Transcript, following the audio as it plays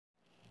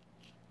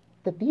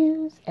The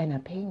views and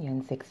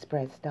opinions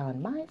expressed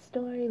on My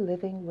Story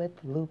Living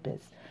with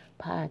Lupus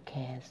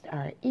podcast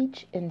are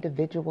each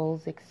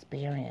individual's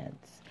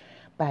experience.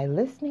 By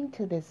listening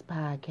to this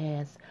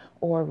podcast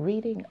or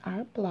reading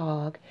our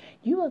blog,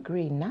 you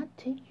agree not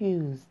to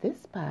use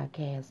this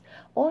podcast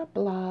or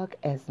blog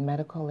as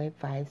medical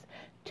advice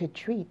to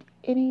treat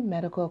any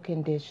medical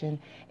condition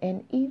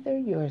in either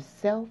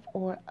yourself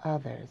or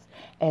others.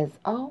 As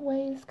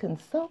always,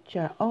 consult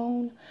your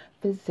own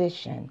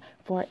physician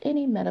for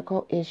any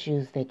medical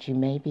issues that you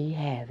may be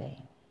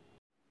having.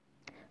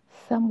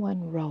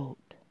 Someone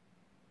wrote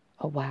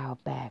a while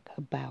back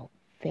about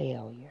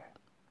failure.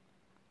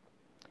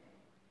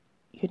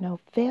 You know,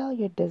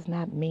 failure does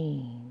not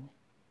mean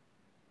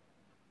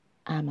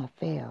I'm a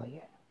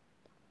failure.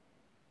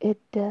 It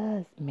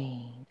does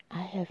mean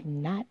I have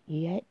not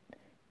yet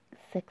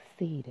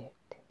succeeded.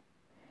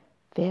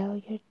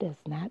 Failure does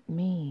not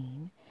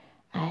mean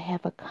I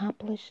have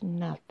accomplished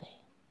nothing.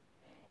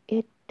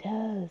 It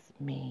does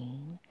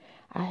mean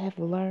I have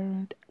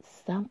learned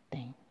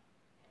something.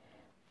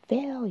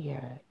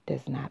 Failure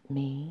does not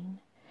mean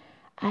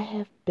I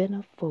have been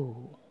a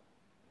fool.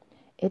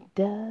 It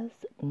does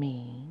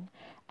mean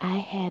I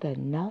had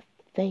enough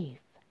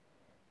faith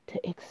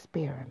to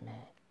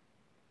experiment.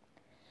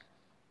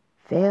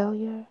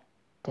 Failure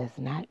does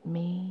not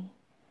mean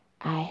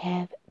I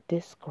have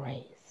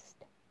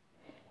disgraced.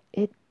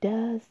 It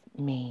does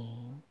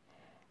mean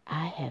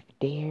I have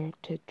dared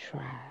to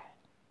try.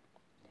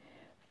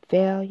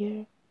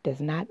 Failure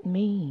does not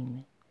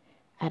mean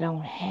I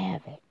don't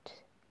have it.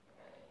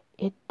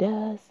 It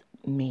does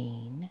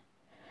mean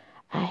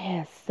I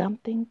have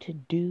something to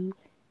do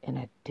in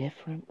a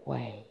different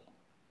way.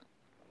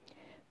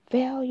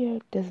 Failure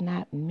does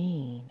not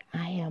mean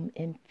I am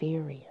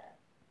inferior.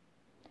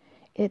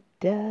 It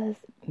does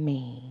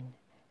mean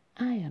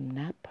I am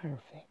not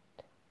perfect.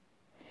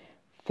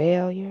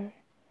 Failure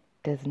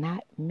does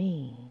not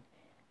mean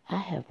I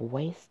have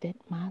wasted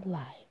my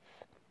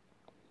life.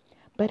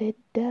 But it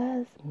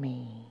does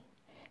mean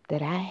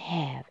that I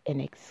have an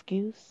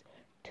excuse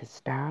to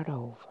start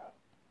over.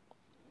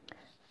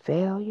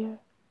 Failure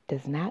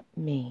does not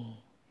mean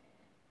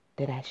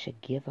that I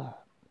should give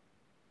up.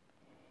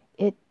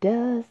 It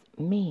does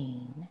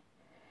mean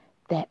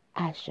that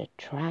I should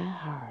try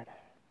harder.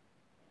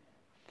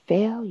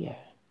 Failure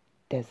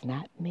does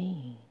not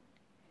mean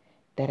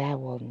that I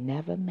will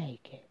never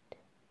make it.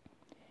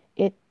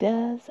 It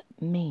does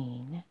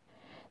mean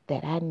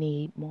that I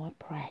need more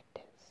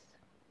practice.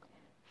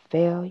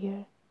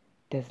 Failure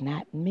does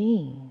not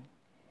mean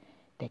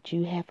that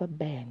you have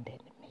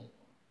abandoned me.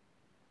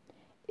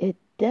 It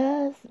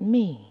does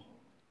mean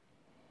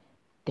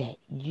that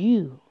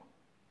you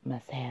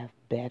must have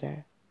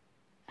better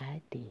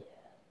ideas.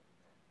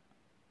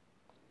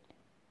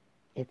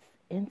 It's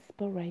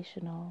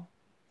Inspirational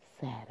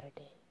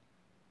Saturday.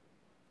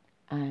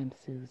 I'm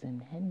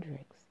Susan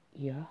Hendricks,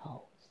 your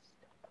host.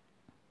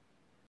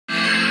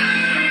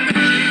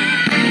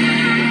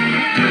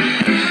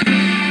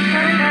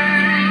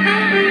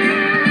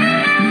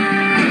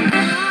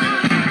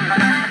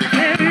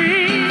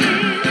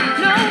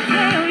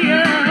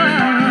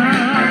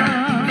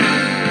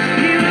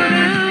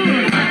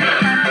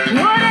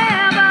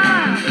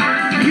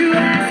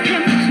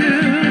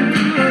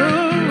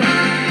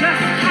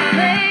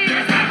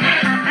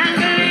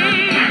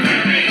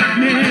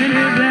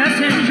 Many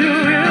blessings you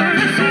will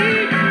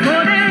receive,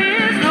 for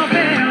there is no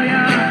failure.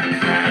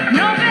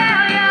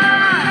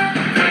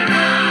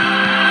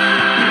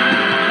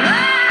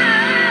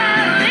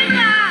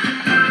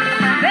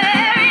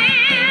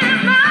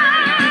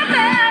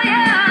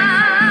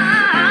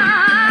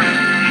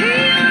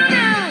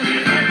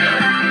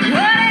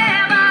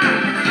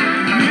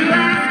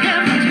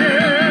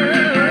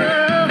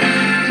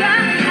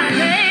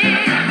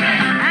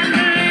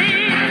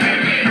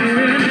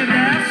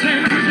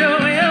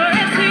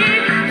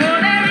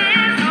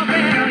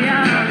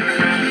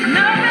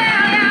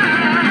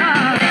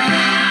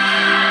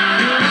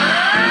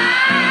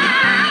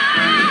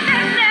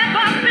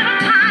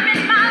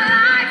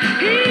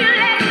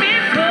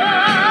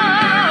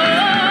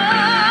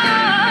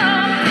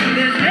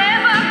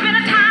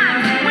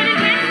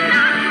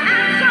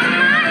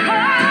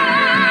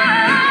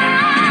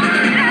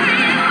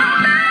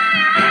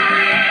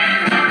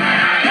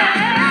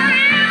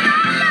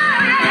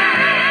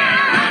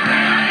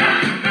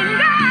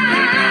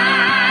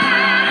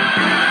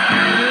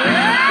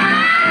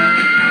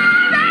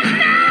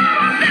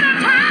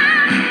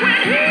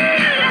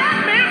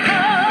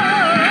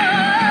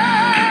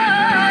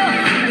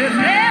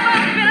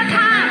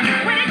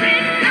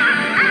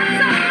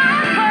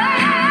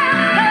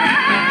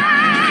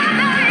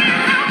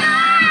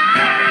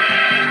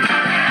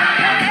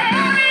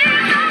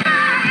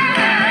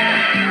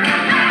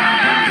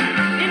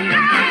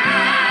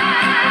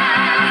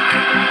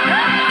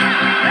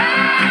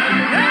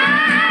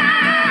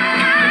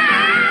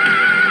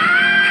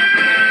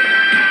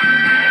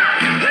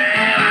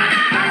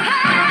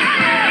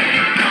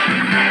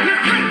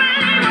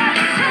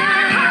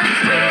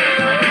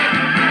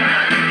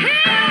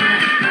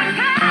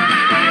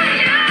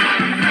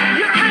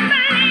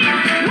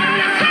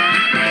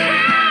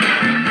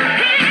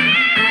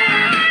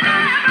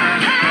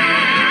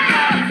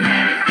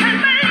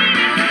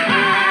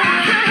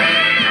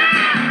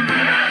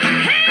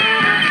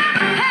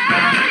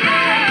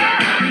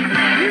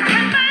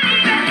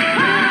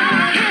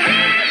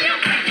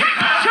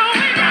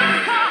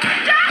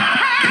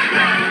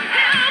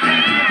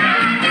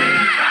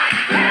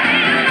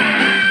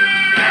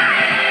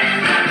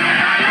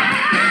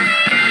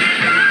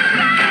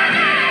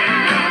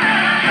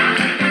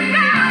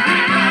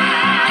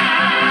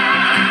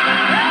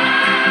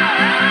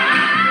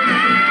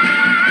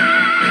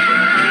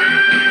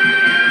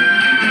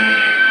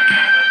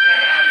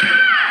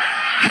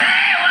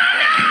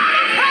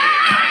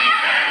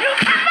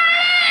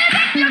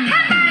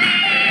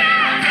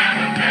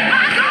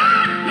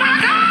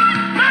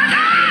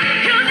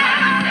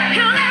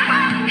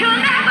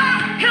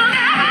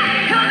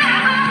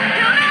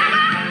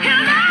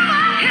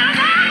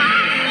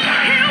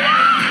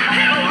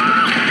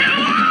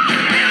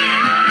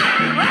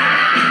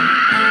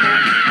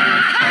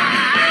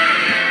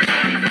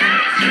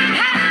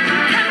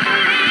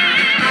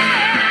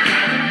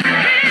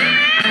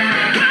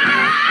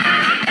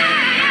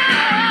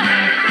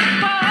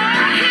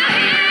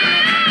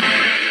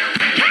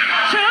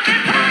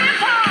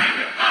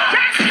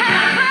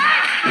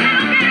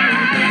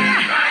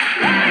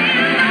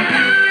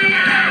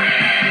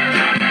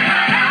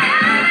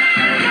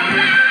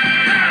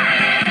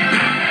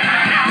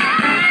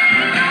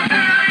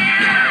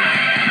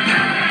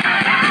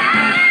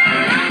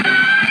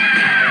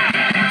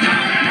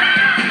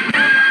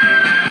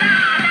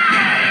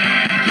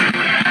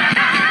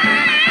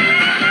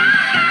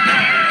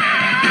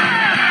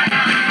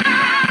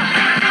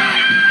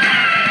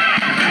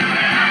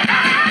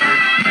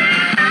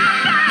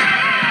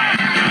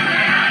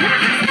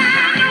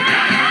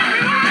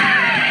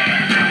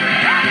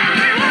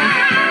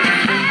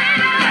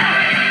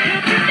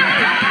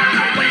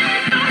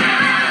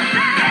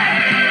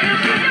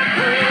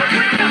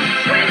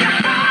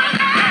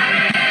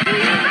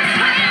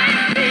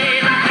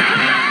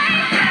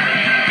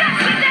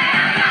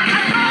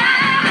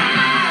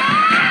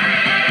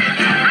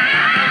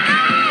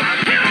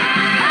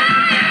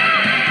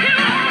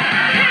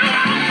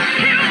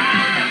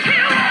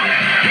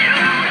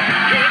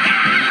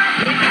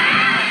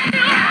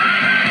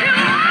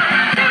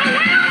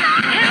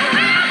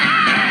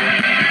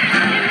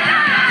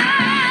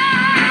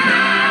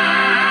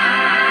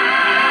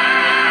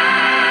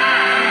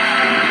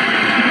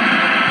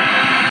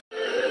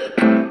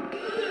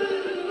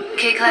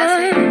 UK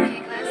classic.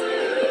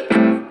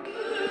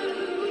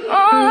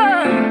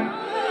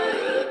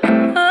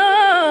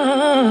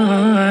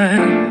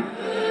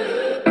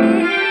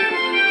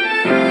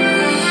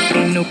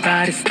 Ain't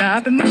nobody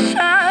stopping my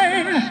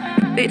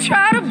shine. They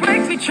try to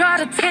break me, try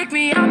to take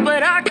me out,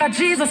 but I got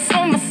Jesus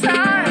on my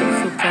side.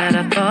 So bad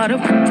I thought I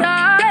would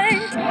die,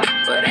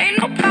 but ain't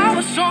no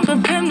power stronger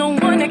than the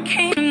one that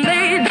came and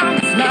laid down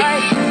his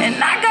life. And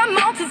I got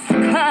mountains to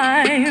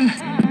climb,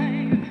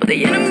 but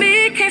the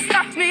enemy can't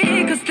stop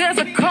me, cause there's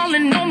a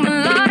calling on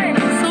my life.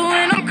 So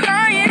when I'm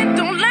crying,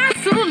 don't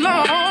last too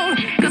long,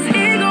 cause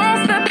he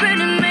gon' step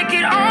in and make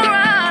it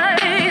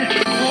alright.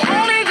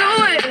 Won't he do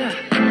it?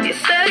 He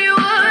said he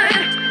would.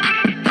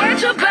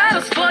 Fight your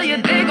battles for you,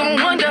 they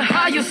gon' wonder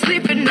how you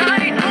sleep at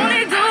night. Won't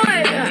he do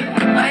it?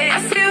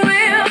 Yes he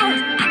will.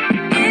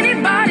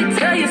 Anybody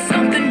tell you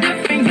something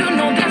different, you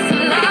know that's a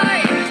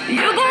lie.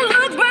 You gon'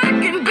 look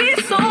back and be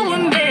so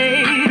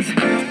amazed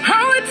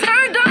how it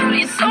turned out,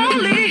 it's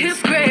only his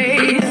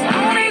grace.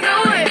 Won't he do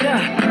it?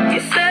 He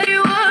said he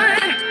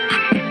would.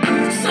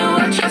 So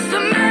I trust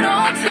him at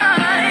all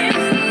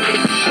times.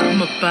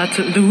 I'm about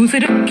to lose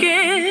it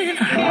again.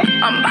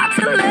 I'm about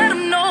to let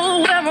him know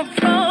where I'm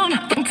from.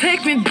 Don't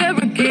take me there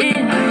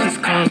again.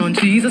 Just call on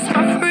Jesus,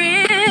 my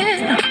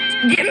friend.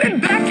 Get me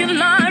back in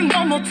line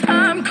one more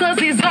time, cause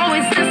he's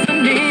always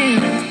listening.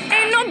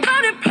 Ain't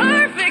nobody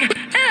perfect,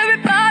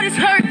 everybody's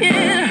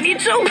hurting.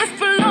 Need your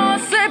whisper,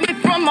 Lord, save me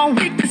from my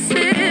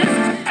weaknesses,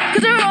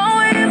 cause you're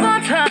always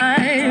on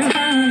time.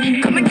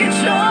 Come and get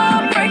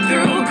your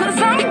breakthrough,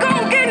 cause I'm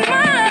gon' get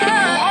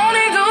mine. Won't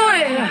he do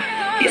it?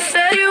 He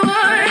said he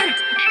would.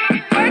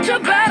 Fight your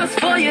battles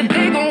for you,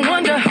 they gon'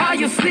 wonder how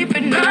you sleep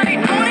at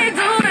night. Won't he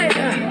do it?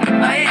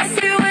 Yes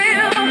he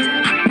will.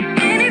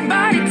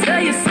 Anybody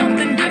tell you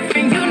something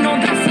different, you know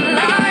that's a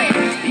lie.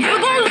 You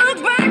gon' look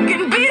back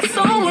and be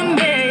so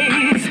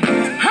amazed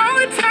how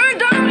it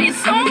turned out,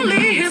 it's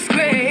only his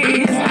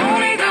grace.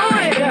 Won't he do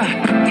it?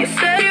 He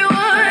said he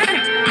would.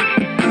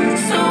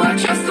 So I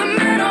trust him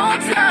at all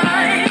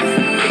times.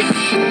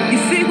 You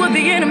see what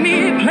the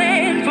enemy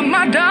planned for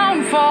my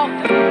downfall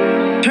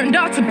turned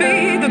out to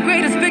be the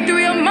greatest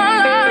victory of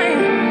my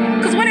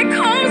life. Cause when it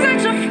comes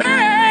at you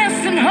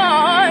fast and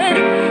hard,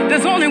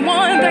 there's only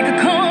one that could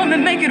come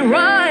and make it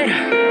right.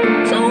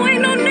 So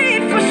ain't no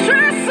need for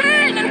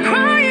stressing and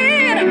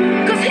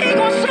crying, cause he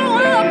gon' show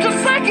up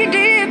just like he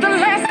did the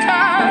last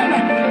time.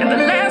 And the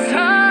last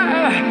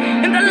time,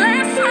 and the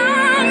last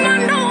time, I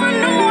know.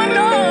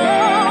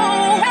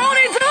 Won't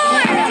he do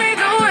it? Won't he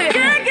do it?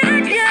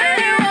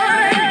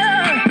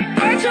 Yeah.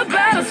 Fight your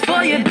battles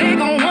for you, they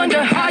gon'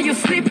 wonder how you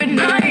sleep at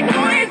night.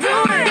 Won't he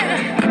do it?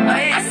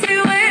 Yes he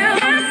will.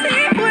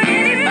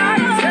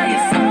 Anybody tell you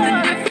something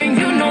different,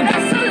 you know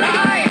that's a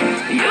lie.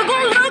 You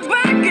gon' look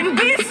back and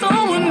be so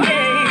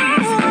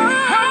amazed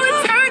how it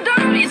turned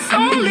out, it's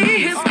only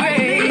his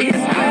grace.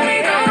 Won't he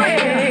do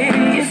it?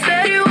 He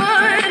said he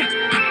would.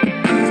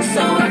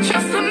 So I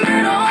trust him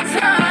at all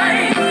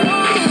times.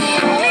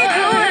 Won't he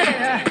do it?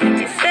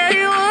 He said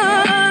he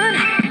would.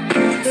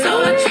 So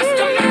I trust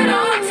him at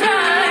all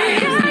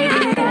times.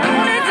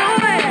 Won't he do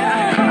it?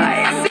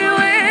 Yes he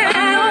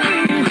will.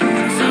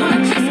 So I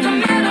trust him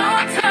at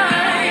all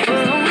times.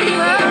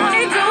 Won't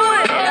he do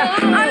it?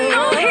 I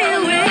know he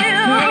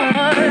will.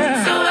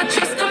 So I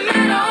trust him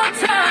at all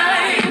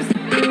times.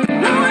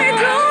 Won't he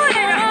do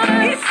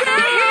it? He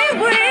said he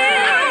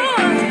will.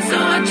 So I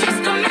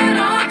trust him at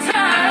all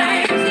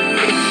times.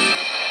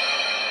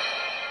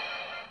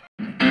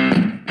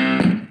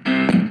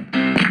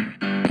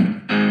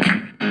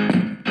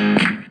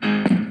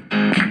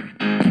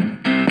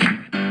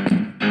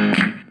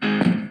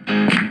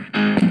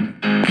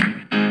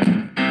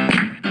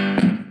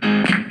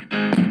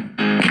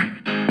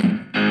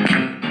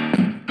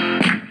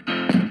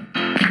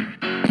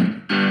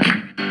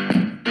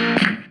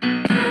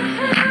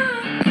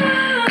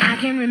 I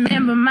can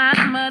remember my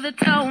mother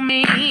told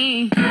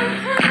me,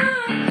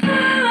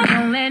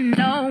 don't let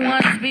no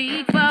one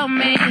speak for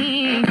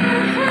me.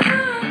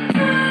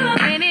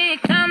 When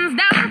it comes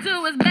down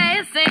to his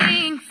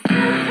blessings,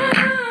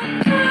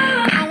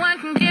 no one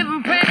can give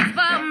him praise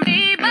for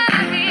me but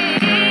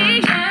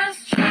me.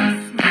 Just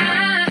trust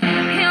God,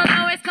 he'll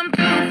always come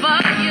through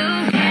for you.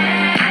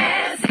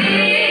 Yes,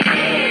 he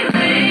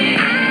will.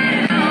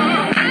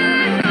 I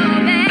know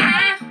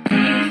that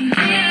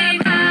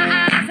my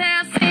eyes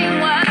have seen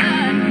what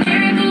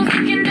miracles he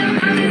can do. All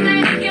things that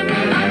he can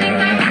move, all things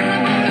that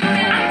possible.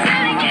 And I'm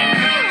telling you,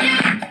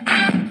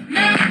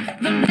 no,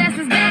 the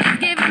blessings that he's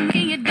giving me,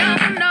 you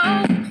don't know.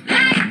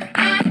 Like I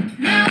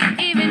know,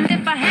 even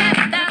if I had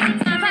 1,000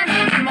 times, I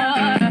need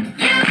more.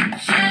 You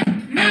should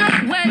know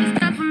what he's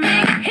done for me,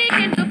 he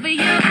can do for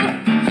you.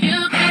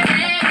 You can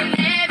let me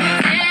tell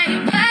you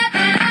what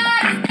the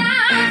Lord has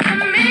done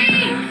for me.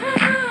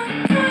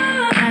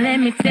 Now let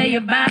me tell you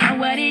about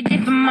what he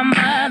did for my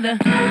mother,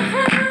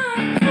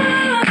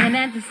 and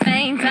at the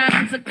same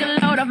time took a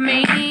load of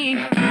me.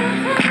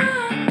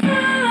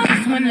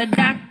 Just when the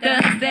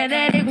doctor said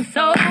that it was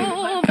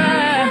over,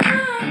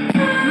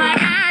 my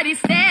God, he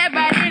stared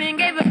right in and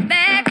gave it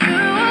back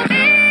to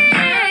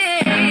me.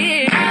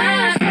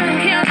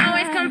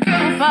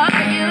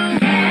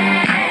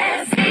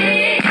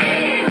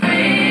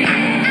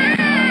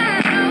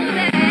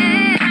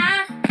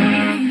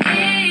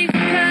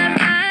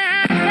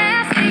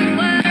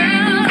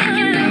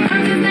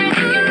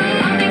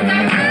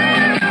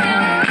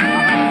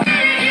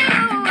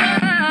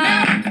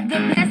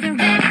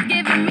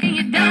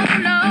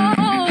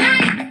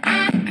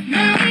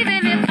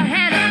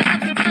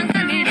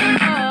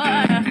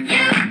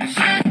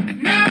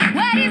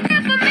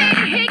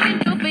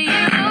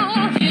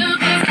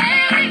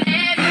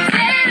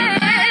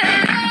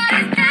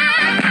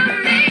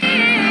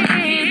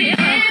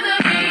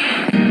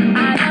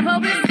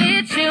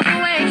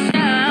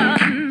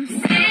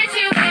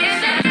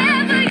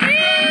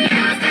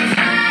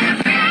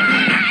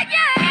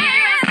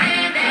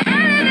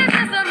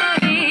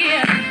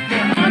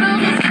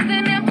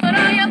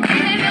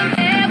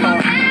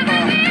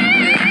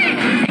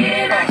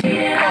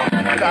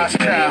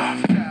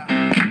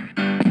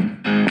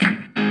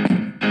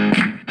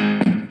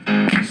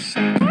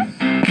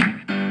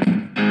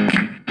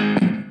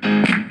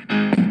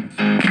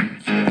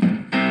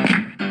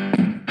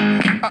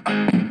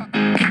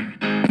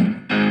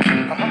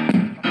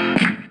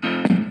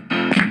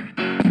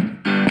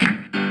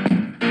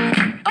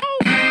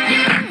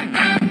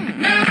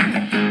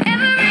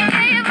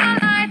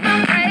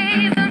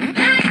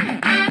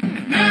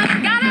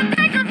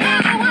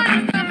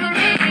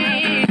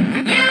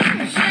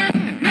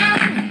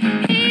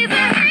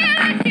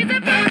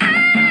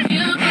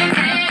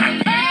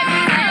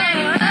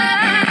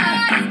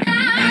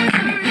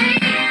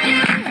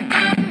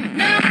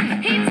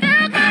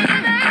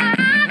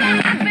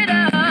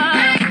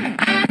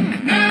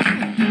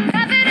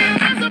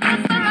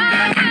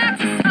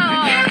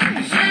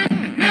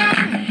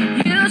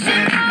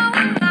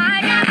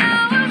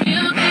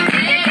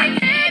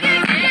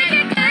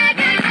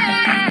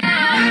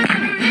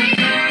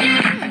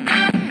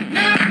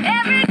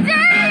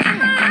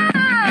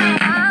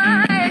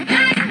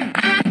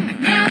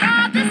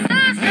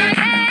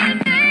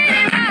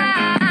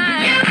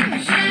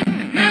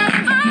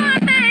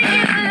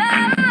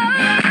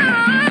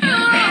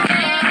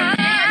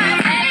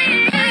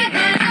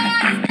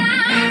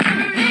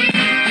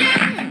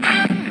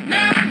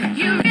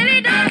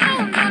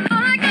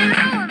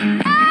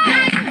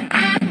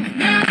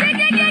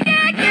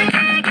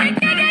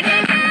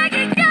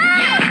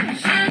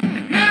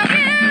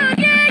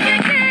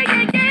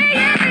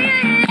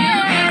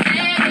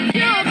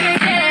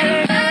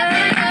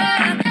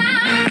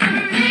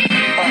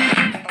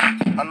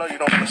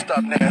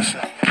 stop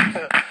dancing.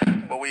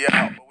 But we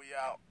out.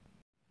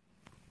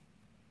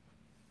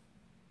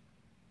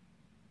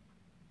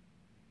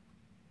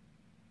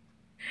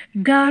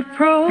 God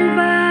provides,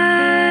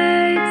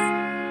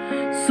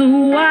 so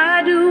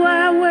why do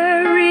I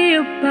worry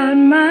about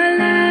my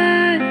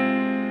life?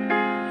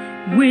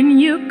 When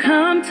you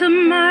come to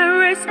my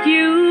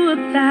rescue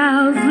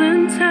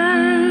 1,000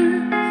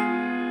 times,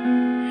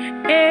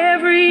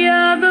 every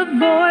other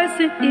voice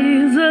it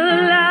is a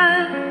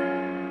lie.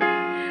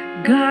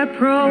 God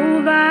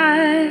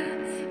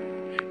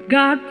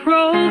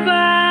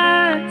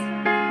provides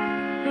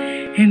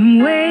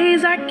in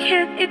ways I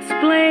can't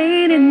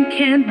explain and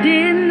can't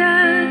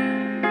deny.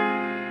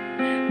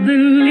 The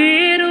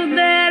little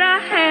that I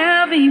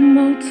have He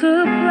multiplies.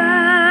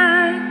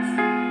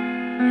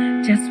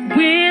 Just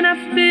when I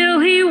feel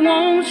He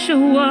won't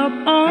show up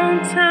on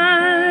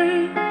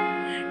time,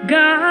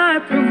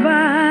 God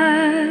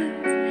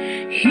provides.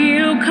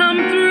 He'll come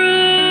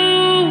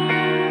through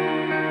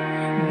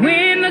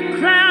when the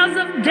clouds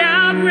of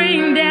doubt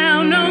rain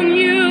down on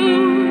you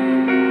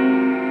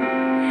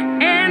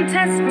and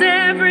test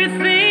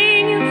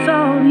everything you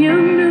thought you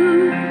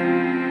knew.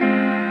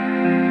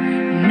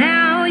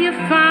 Now you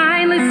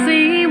finally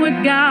see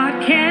what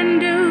God can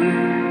do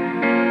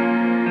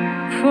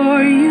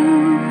for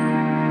you.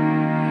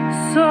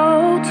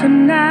 So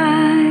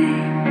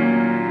tonight,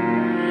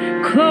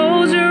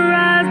 close your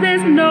eyes,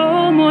 there's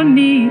no more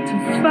need to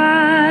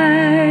fight.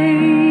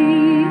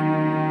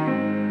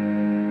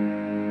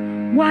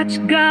 Watch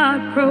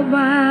God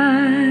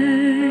provide.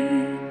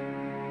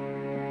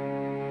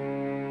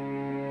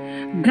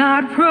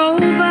 God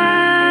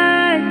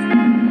provides.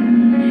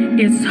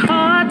 It's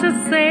hard to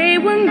say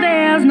when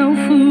there's no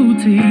food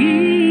to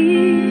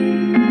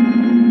eat,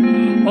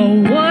 or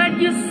what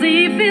you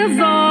see feels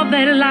all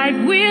that life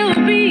will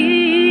be.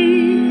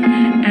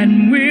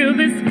 And will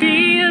this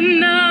be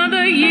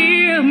another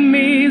year of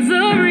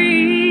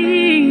misery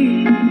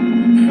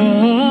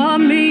for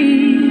me?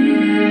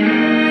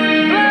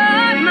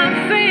 But my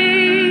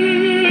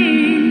faith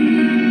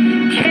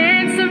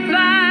can't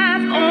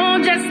survive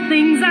on just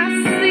things I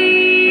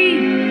see,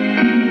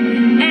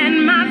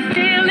 and my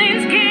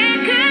feelings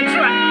can't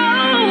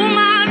control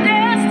my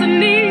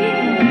destiny.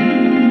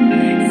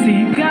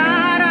 See,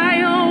 God,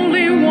 I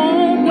only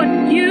want what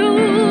you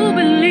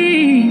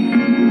believe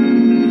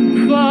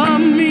for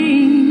me.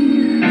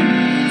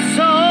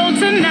 So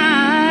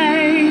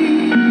tonight,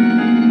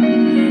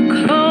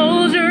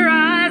 close your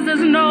eyes,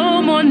 there's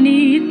no more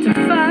need to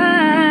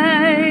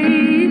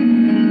fight.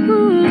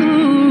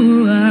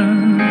 Ooh,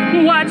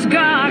 watch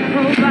God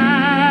provide.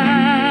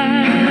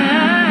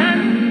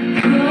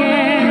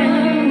 Yeah,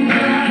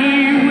 He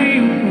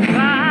will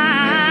provide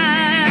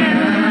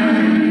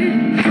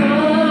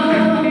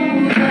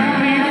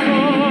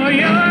before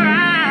your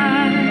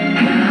eyes.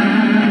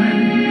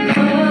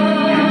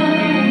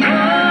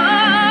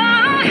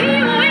 He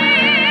will.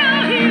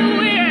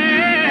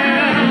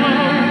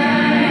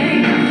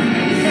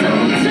 So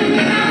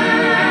tonight,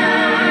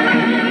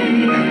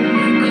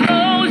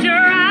 close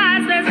your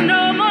eyes, there's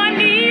no more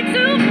need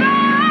to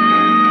fight.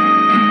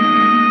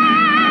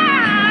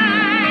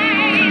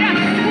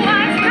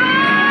 Watch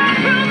God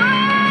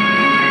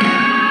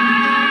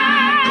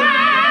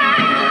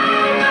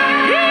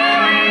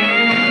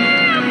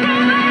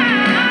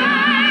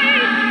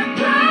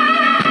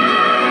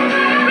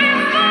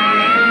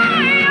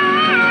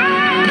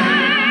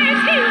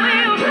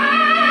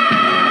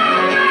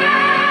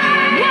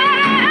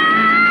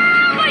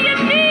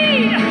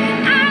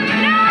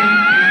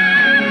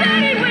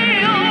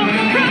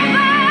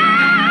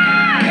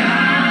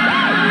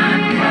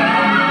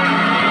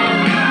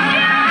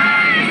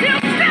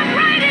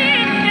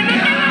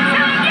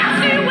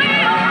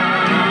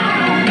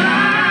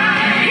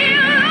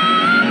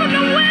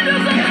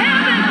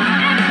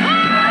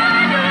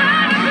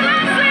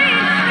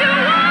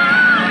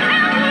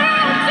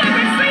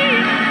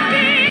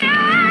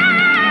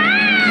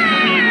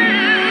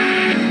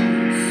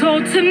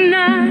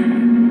tonight,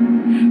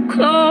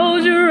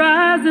 close your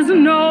eyes, there's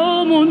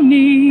no more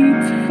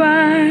need to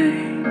fight.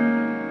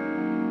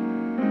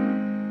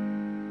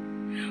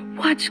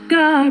 Watch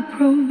God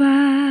provide.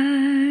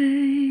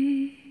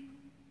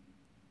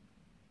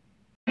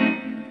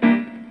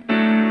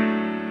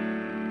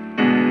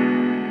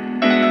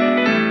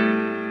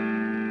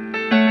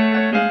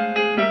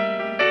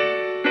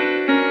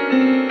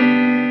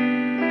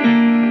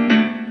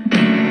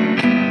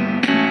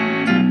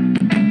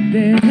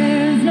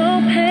 There's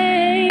no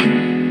pain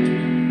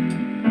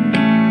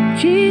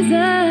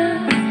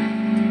Jesus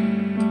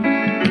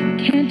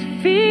can't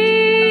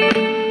feel,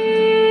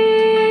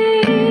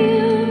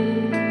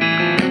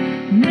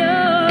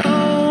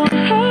 no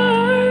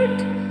hurt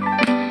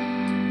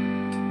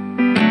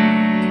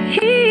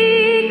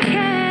He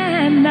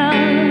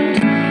cannot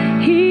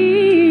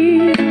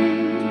heal.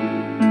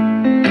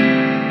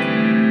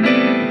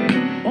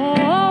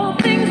 All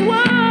things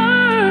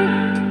work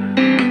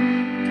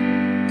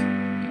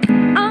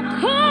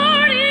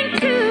according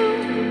to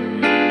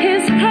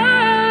His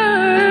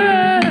perfect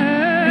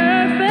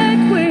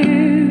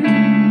will.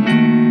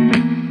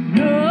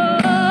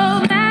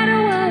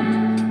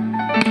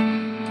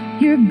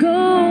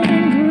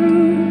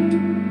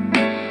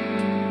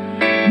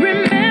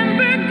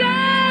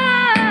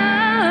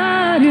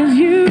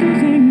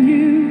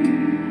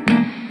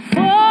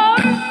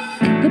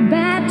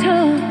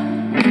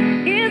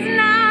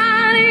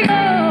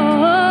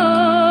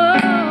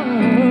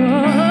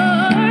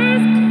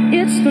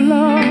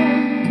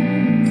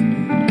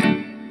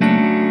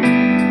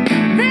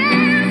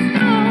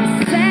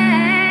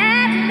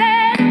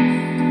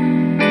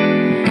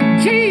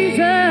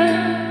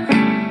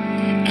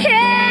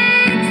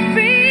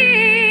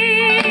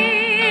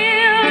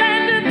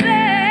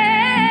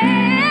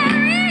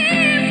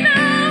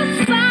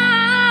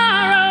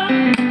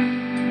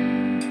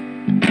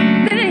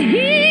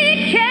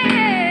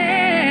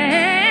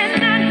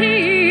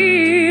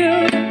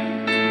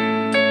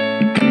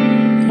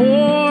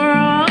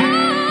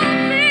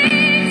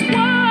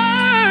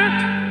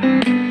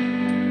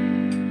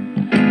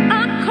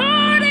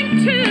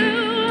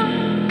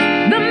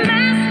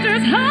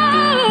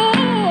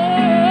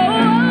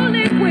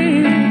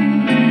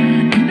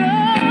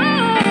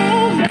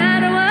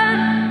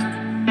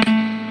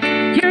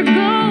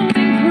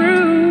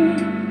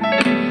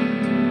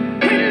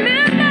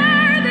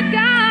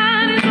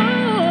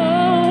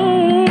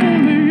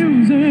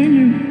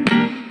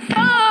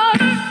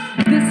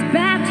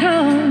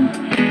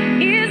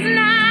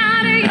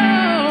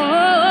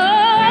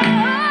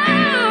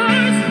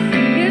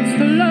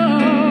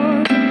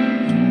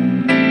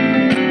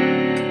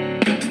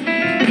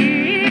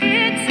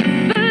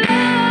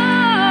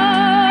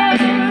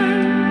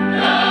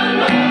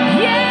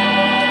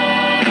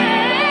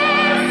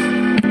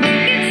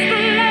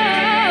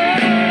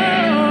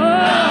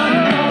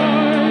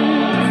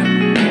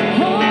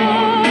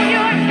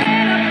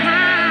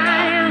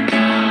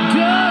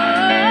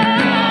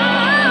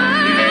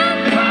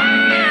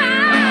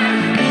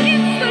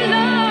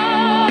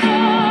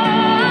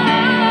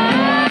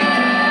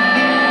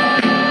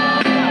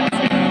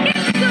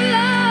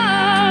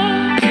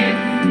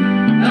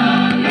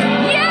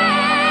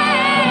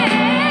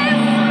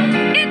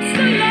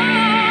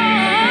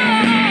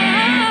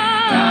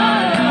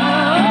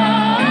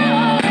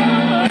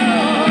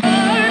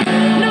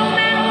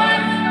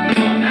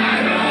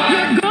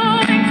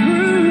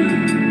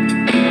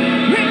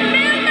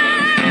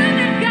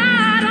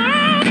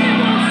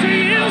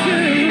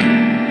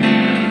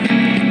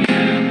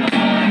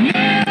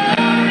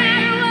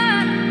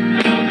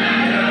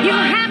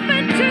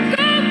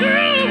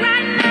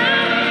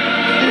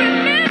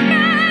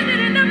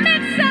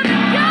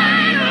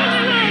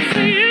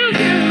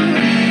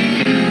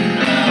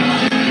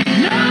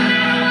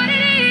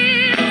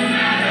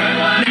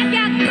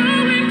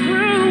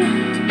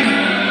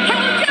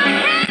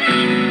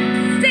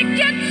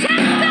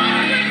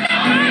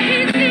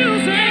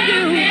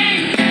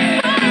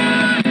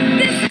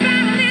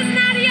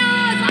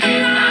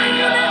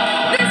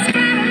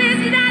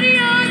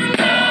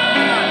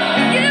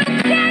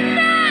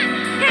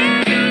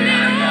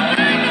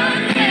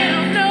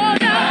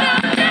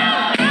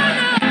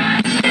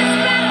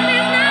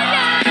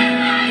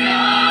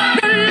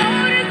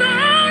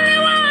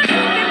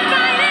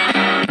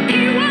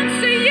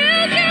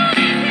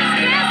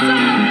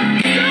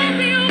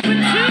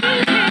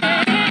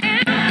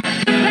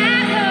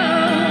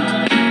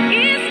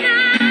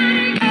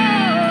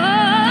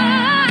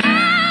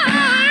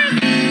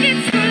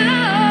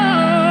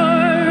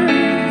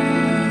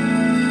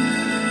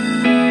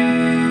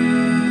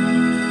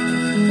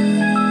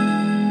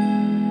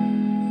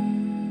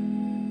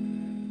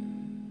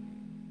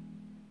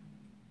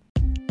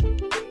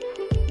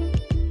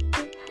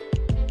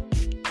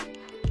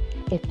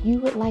 If you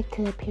would like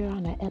to appear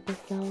on an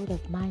episode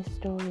of My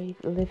Story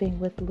Living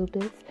with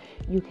Lupus,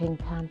 you can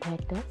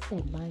contact us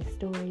at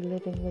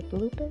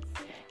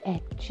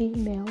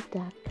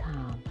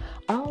mystorylivingwithlupus@gmail.com.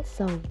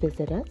 Also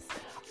visit us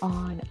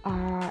on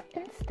our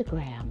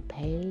Instagram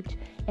page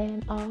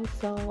and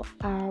also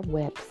our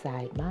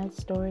website, My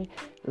Story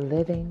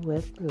Living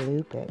with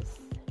Lupus.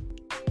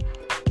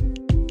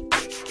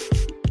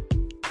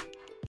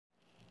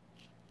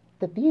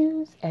 The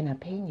views and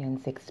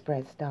opinions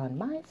expressed on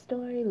My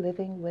Story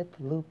Living with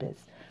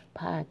Lupus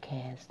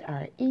podcast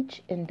are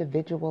each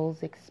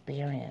individual's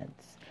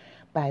experience.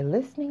 By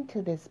listening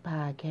to this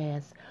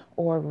podcast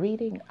or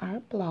reading our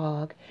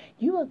blog,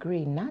 you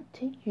agree not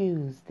to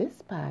use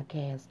this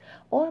podcast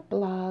or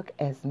blog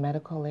as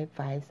medical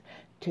advice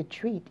to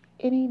treat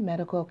any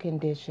medical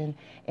condition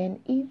in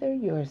either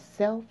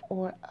yourself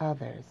or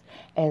others.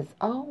 As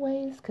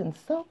always,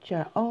 consult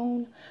your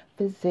own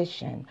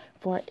physician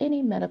for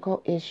any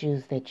medical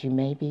issues that you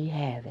may be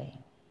having.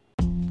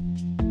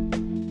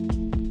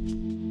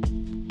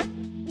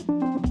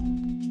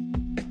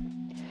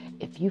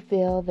 If you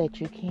feel that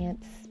you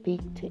can't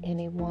speak to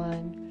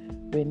anyone,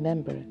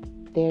 remember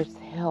there's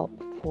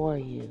help for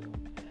you.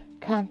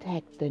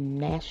 Contact the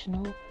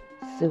National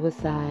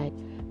Suicide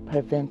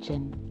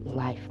Prevention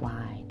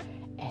Lifeline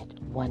at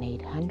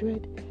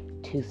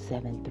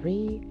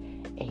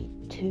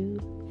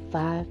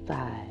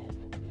 1-800-273-8255.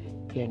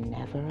 You're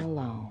never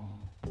alone.